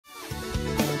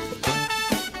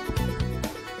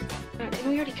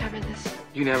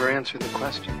You never answered the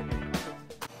question.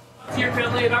 To your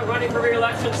family about running for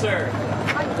re-election, sir?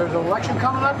 There's an election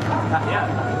coming up? Not yet.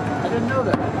 I didn't know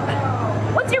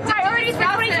that. What's your priorities for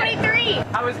 2023?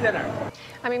 How was dinner?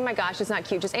 I mean, my gosh, it's not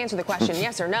cute. Just answer the question,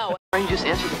 yes or no. Why don't you just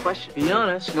answer the question? Be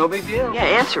honest. No big deal. Yeah,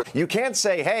 answer. You can't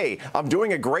say, hey, I'm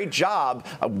doing a great job.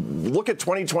 Look at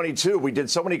 2022. We did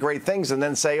so many great things, and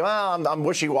then say, well, I'm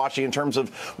wishy-washy in terms of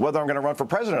whether I'm going to run for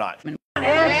president or not.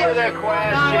 Answer the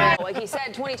question. Like he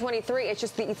said, 2023, it's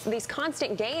just these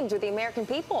constant games with the American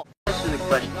people. Answer the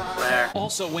question, Claire.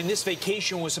 Also, when this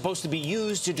vacation was supposed to be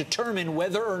used to determine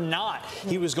whether or not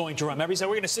he was going to run, remember he said,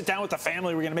 we're going to sit down with the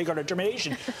family, we're going to make our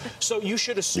determination. So you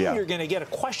should assume you're going to get a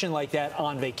question like that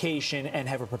on vacation and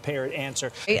have a prepared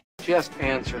answer. Just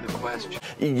answer the question.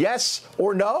 Yes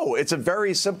or no? It's a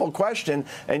very simple question,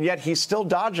 and yet he's still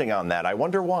dodging on that. I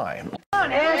wonder why.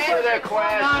 Answer the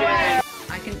question.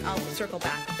 I'll circle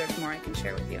back if there's more I can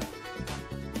share with you.